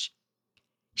self-sabotage.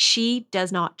 She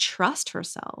does not trust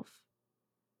herself.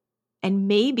 And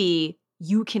maybe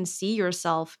you can see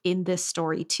yourself in this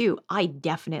story too. I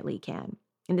definitely can.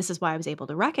 And this is why I was able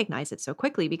to recognize it so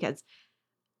quickly, because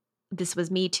this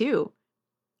was me too,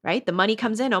 right? The money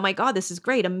comes in. Oh my God, this is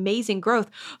great. Amazing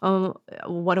growth.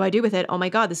 What do I do with it? Oh my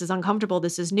God, this is uncomfortable.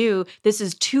 This is new. This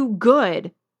is too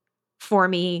good for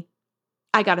me.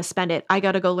 I got to spend it. I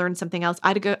got to go learn something else.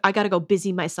 I got to go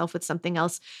busy myself with something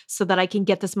else so that I can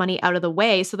get this money out of the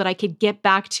way, so that I could get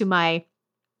back to my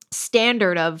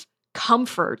standard of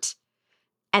comfort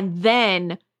and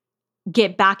then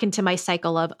get back into my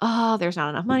cycle of, oh, there's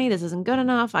not enough money. This isn't good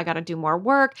enough. I got to do more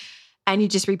work. And you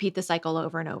just repeat the cycle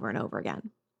over and over and over again.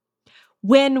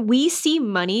 When we see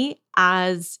money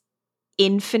as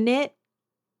infinite,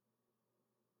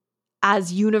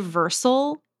 as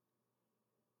universal,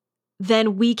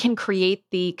 then we can create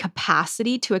the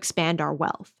capacity to expand our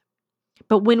wealth.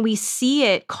 But when we see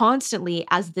it constantly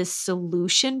as this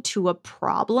solution to a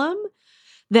problem,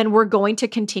 then we're going to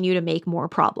continue to make more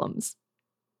problems.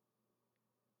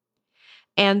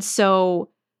 And so,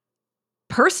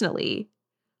 personally,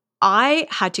 I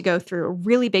had to go through a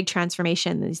really big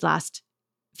transformation in these last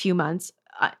few months.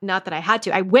 Not that I had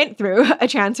to, I went through a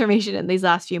transformation in these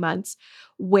last few months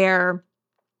where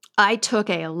I took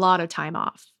a lot of time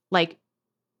off, like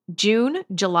June,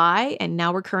 July, and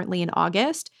now we're currently in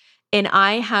August. And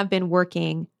I have been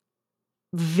working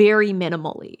very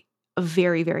minimally,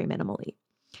 very, very minimally.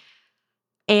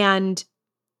 And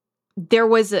there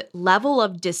was a level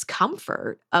of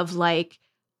discomfort of like,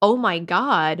 oh my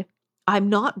God, I'm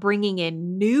not bringing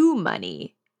in new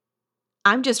money.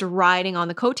 I'm just riding on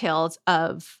the coattails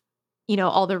of,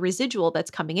 all the residual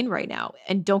that's coming in right now.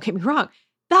 And don't get me wrong,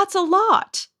 that's a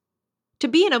lot. To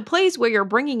be in a place where you're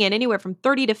bringing in anywhere from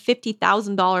 $30,000 to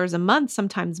 $50,000 a month,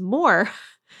 sometimes more,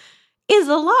 is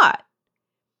a lot.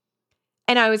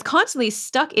 And I was constantly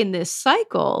stuck in this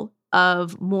cycle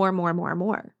of more, more, more,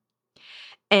 more.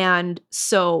 And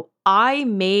so I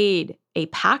made a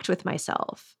pact with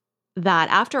myself that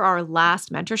after our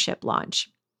last mentorship launch,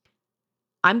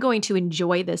 I'm going to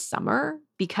enjoy this summer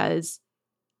because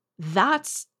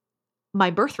that's my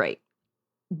birthright.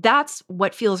 That's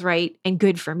what feels right and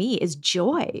good for me is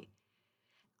joy.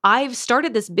 I've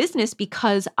started this business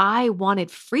because I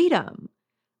wanted freedom.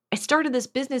 I started this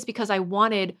business because I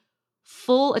wanted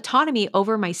full autonomy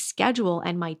over my schedule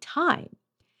and my time.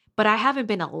 But I haven't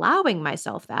been allowing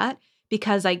myself that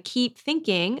because I keep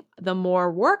thinking the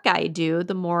more work I do,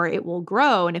 the more it will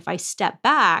grow. And if I step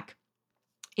back,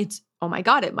 it's, oh my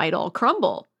God, it might all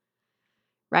crumble,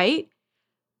 right?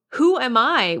 Who am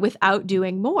I without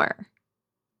doing more?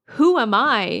 Who am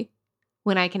I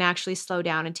when I can actually slow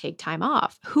down and take time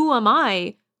off? Who am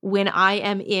I when I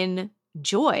am in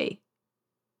joy?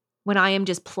 When I am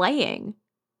just playing?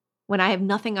 When I have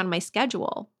nothing on my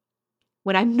schedule?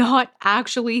 When I'm not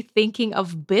actually thinking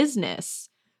of business?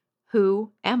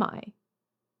 Who am I?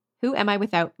 Who am I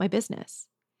without my business?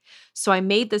 So I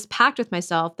made this pact with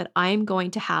myself that I'm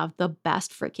going to have the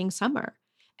best freaking summer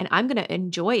and I'm going to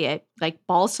enjoy it like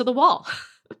balls to the wall,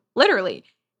 literally.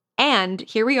 And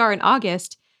here we are in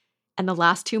August, and the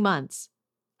last 2 months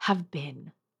have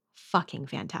been fucking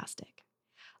fantastic.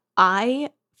 I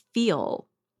feel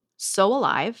so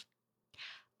alive.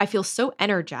 I feel so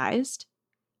energized.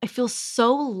 I feel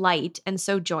so light and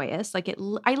so joyous. Like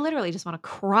I literally just want to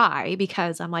cry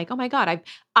because I'm like, oh my God,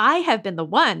 I have been the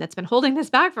one that's been holding this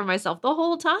back for myself the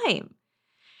whole time.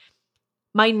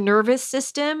 My nervous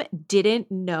system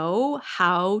didn't know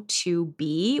how to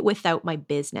be without my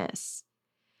business.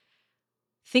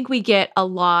 I think we get a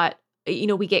lot,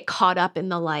 we get caught up in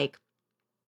the like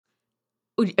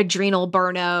adrenal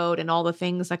burnout and all the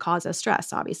things that cause us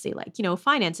stress, obviously, like,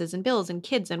 finances and bills and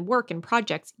kids and work and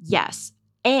projects. Yes.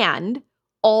 And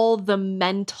all the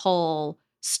mental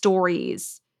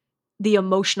stories, the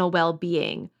emotional well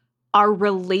being, our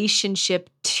relationship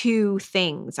to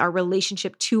things, our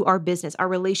relationship to our business, our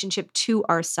relationship to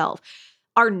ourself.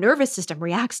 Our nervous system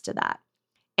reacts to that.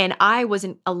 And I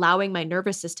wasn't allowing my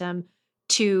nervous system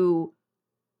to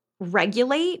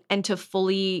regulate and to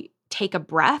fully take a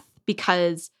breath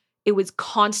because it was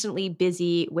constantly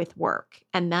busy with work.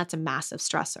 And that's a massive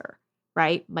stressor,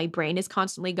 right? My brain is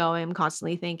constantly going, I'm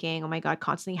constantly thinking, oh my God,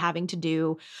 constantly having to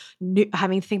do,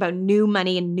 having to think about new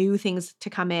money and new things to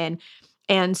come in.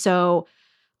 And so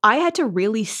I had to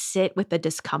really sit with the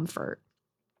discomfort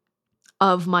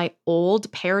of my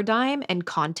old paradigm and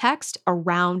context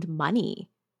around money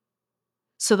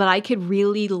so that I could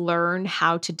really learn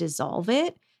how to dissolve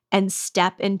it and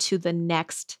step into the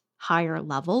next higher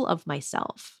level of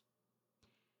myself.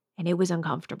 And it was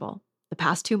uncomfortable. The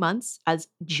past 2 months, as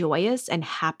joyous and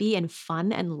happy and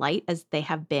fun and light as they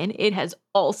have been, it has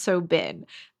also been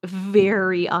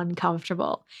very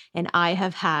uncomfortable. And I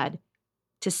have had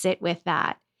to sit with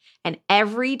that. And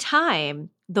every time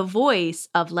the voice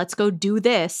of let's go do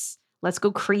this, let's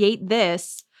go create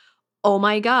this, oh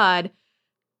my God,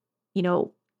 you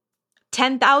know,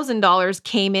 $10,000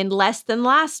 came in less than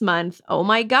last month. Oh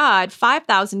my God,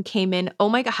 5,000 came in. Oh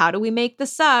my God, how do we make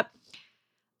this up?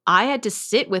 I had to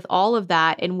sit with all of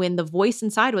that. And when the voice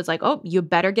inside was like, oh, you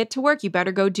better get to work, you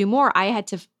better go do more. I had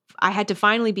to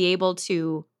finally be able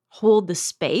to hold the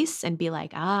space and be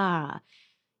like,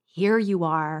 here you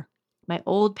are, my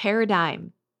old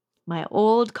paradigm, my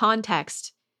old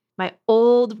context, my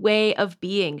old way of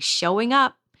being, showing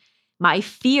up, My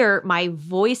fear, my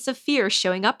voice of fear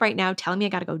showing up right now, telling me I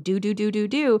got to go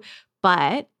do.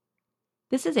 But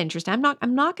this is interesting. I'm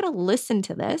not going to listen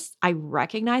to this. I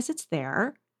recognize it's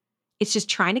there. It's just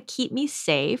trying to keep me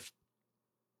safe,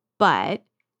 but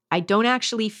I don't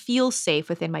actually feel safe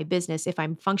within my business if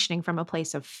I'm functioning from a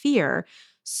place of fear.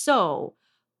 So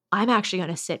I'm actually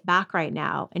going to sit back right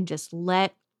now and just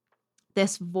let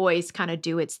this voice kind of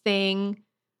do its thing.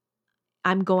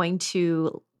 I'm going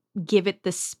to give it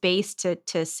the space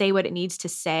to say what it needs to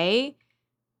say,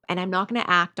 and I'm not going to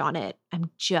act on it.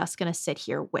 I'm just going to sit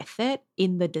here with it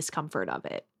in the discomfort of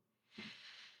it.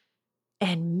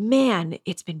 And man,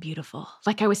 it's been beautiful.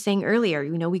 Like I was saying earlier,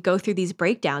 we go through these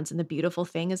breakdowns, and the beautiful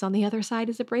thing is on the other side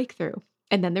is a breakthrough.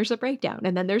 And then there's a breakdown,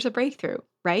 and then there's a breakthrough,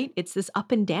 right? It's this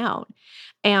up and down.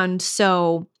 And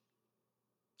so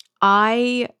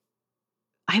I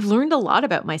I've learned a lot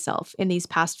about myself in these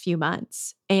past few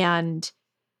months. And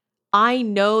I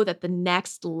know that the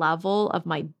next level of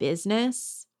my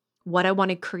business, what I want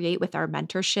to create with our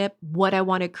mentorship, what I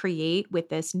want to create with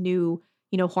this new,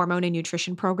 hormone and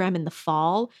nutrition program in the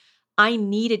fall, I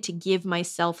needed to give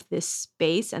myself this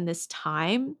space and this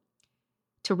time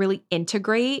to really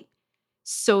integrate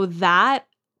so that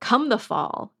come the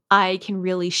fall, I can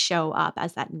really show up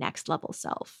as that next level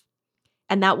self.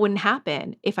 And that wouldn't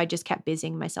happen if I just kept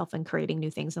busying myself and creating new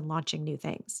things and launching new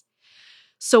things.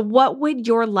 So, what would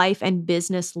your life and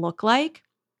business look like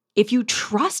if you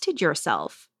trusted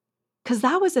yourself? Because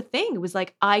that was a thing. It was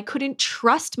like, I couldn't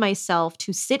trust myself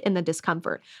to sit in the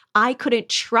discomfort. I couldn't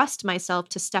trust myself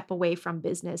to step away from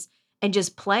business and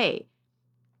just play.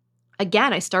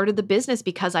 Again, I started the business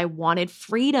because I wanted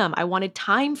freedom. I wanted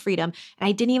time freedom, and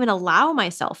I didn't even allow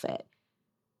myself it.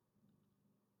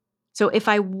 So if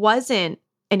I wasn't,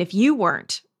 and if you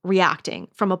weren't reacting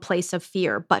from a place of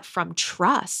fear, but from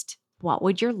trust, what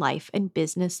would your life and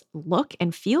business look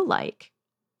and feel like?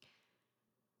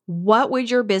 What would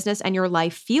your business and your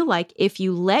life feel like if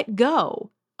you let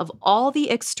go of all the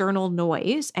external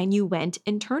noise and you went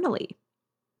internally?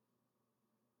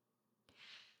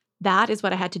 That is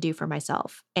what I had to do for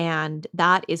myself. And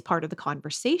that is part of the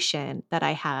conversation that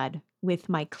I had with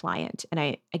my client.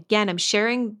 And I'm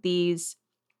sharing these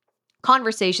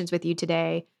conversations with you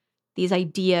today, these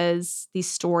ideas, these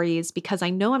stories, because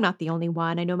I know I'm not the only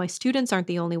one. I know my students aren't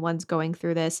the only ones going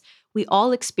through this. We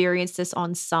all experience this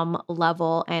on some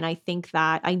level. And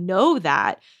I know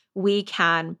that we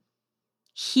can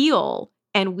heal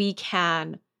and we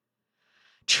can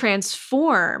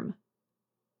transform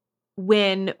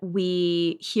when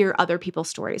we hear other people's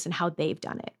stories and how they've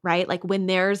done it, right? Like when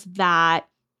there's that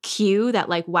cue that,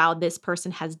 like, wow, this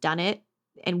person has done it,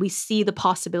 and we see the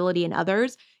possibility in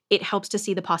others, it helps to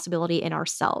see the possibility in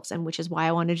ourselves. And which is why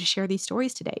I wanted to share these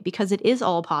stories today, because it is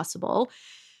all possible,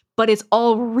 but it's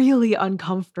all really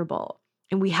uncomfortable.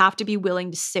 And we have to be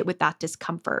willing to sit with that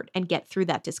discomfort and get through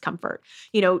that discomfort.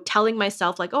 Telling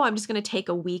myself, like, oh, I'm just going to take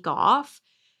a week off,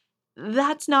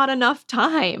 that's not enough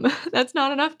time. That's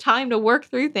not enough time to work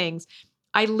through things.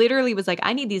 I literally was like,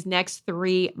 I need these next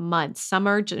 3 months,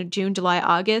 summer, June, July,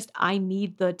 August. I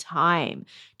need the time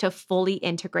to fully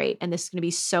integrate. And this is going to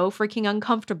be so freaking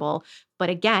uncomfortable. But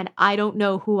again, I don't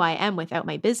know who I am without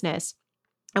my business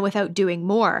and without doing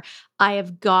more. I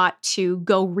have got to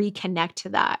go reconnect to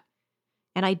that.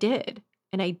 And I did.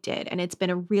 And I did. And it's been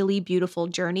a really beautiful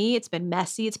journey. It's been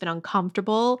messy. It's been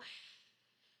uncomfortable.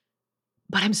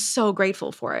 But I'm so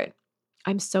grateful for it.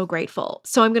 I'm so grateful.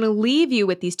 So I'm going to leave you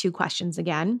with these 2 questions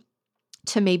again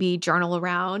to maybe journal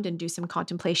around and do some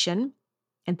contemplation.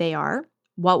 And they are,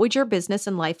 what would your business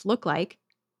and life look like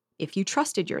if you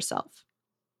trusted yourself?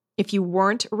 If you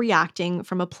weren't reacting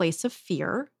from a place of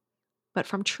fear, but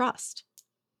from trust?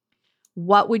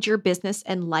 What would your business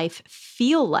and life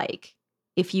feel like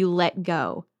if you let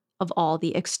go of all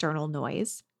the external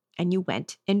noise and you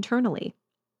went internally?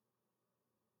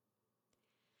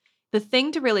 The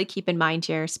thing to really keep in mind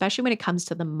here, especially when it comes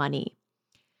to the money,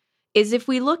 is if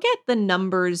we look at the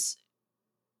numbers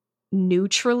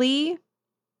neutrally,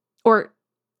 or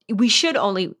we should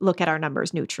only look at our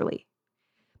numbers neutrally.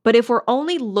 But if we're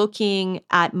only looking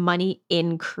at money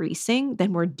increasing,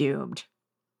 then we're doomed.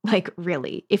 Like,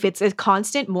 really, if it's a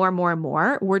constant more and more and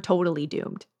more, we're totally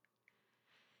doomed.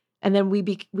 And then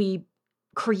we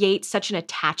create such an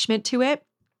attachment to it,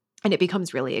 and it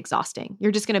becomes really exhausting.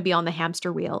 You're just going to be on the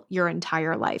hamster wheel your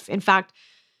entire life. In fact,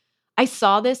 I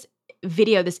saw this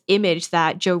video, this image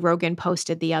that Joe Rogan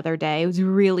posted the other day. It was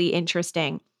really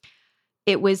interesting.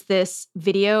 It was this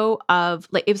video of,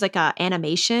 like, it was like a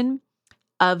animation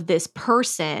of this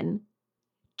person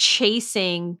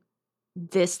chasing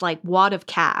this like wad of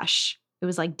cash. It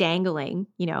was like dangling,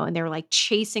 and they were like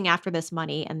chasing after this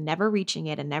money and never reaching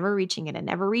it and never reaching it and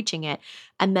never reaching it.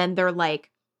 And then they're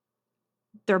like,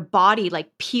 their body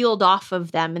like peeled off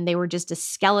of them and they were just a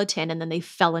skeleton and then they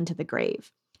fell into the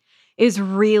grave. It was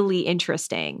really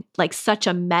interesting, like such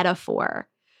a metaphor,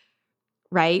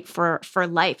 right? For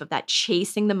life, of that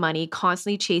chasing the money,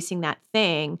 constantly chasing that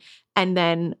thing. And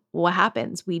then what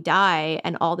happens? We die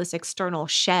and all this external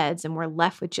sheds and we're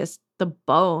left with just the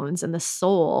bones and the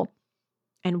soul.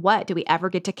 And what? Do we ever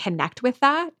get to connect with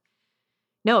that?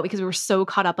 No, because we're so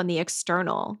caught up on the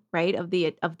external, right? Of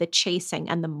the chasing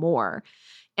and the more.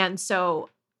 And so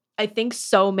I think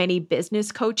so many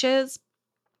business coaches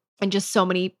and just so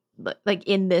many like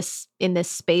in this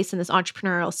space, in this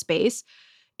entrepreneurial space,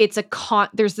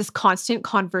 there's this constant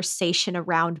conversation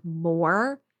around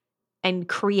more and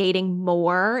creating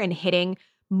more and hitting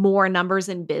more numbers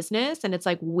in business. And it's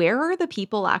like, where are the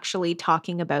people actually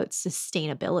talking about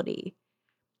sustainability?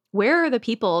 Where are the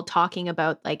people talking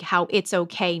about like how it's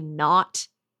okay not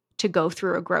to go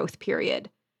through a growth period?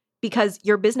 Because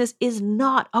your business is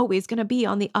not always going to be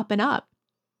on the up and up.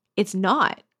 It's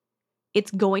not.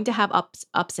 It's going to have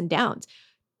ups and downs.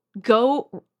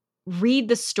 Go read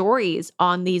the stories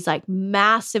on these like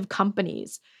massive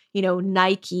companies,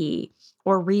 Nike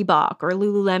or Reebok or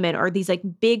Lululemon or these like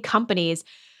big companies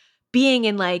being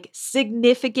in like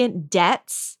significant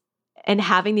debts and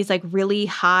having these like really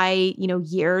high,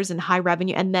 years and high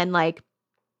revenue. And then like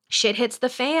shit hits the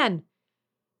fan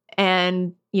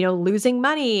and, losing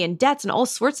money and debts and all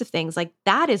sorts of things. Like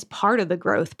that is part of the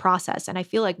growth process. And I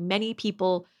feel like many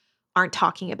people aren't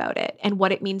talking about it and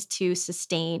what it means to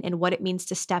sustain and what it means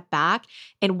to step back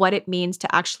and what it means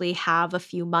to actually have a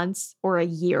few months or a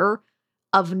year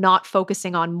of not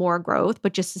focusing on more growth,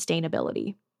 but just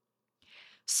sustainability.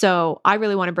 So I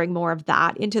really want to bring more of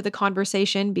that into the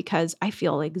conversation because I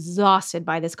feel exhausted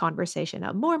by this conversation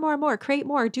of more, create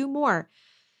more, do more.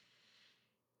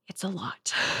 It's a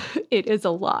lot. It is a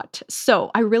lot. So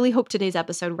I really hope today's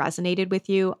episode resonated with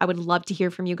you. I would love to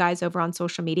hear from you guys over on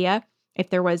social media. If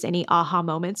there was any aha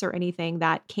moments or anything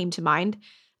that came to mind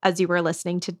as you were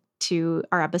listening to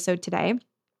our episode today.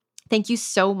 Thank you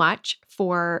so much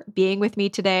for being with me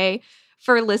today,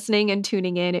 for listening and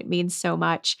tuning in. It means so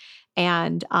much.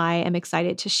 And I am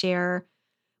excited to share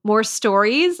more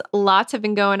stories. Lots have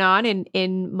been going on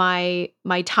in my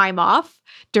time off,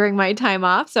 during my time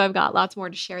off. So I've got lots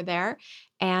more to share there.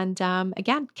 And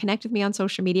again, connect with me on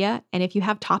social media. And if you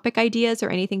have topic ideas or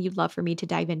anything you'd love for me to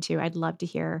dive into, I'd love to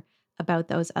hear about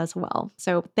those as well.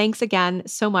 So thanks again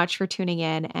so much for tuning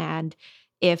in. And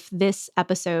if this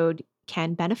episode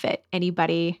can benefit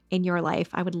anybody in your life,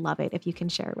 I would love it if you can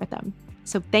share it with them.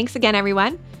 So thanks again,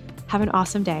 everyone. Have an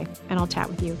awesome day, and I'll chat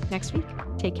with you next week.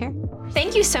 Take care.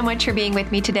 Thank you so much for being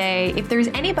with me today. If there's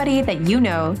anybody that you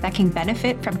know that can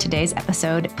benefit from today's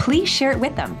episode, please share it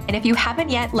with them. And if you haven't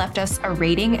yet left us a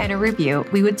rating and a review,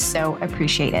 we would so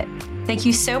appreciate it. Thank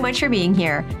you so much for being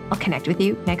here. I'll connect with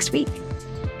you next week.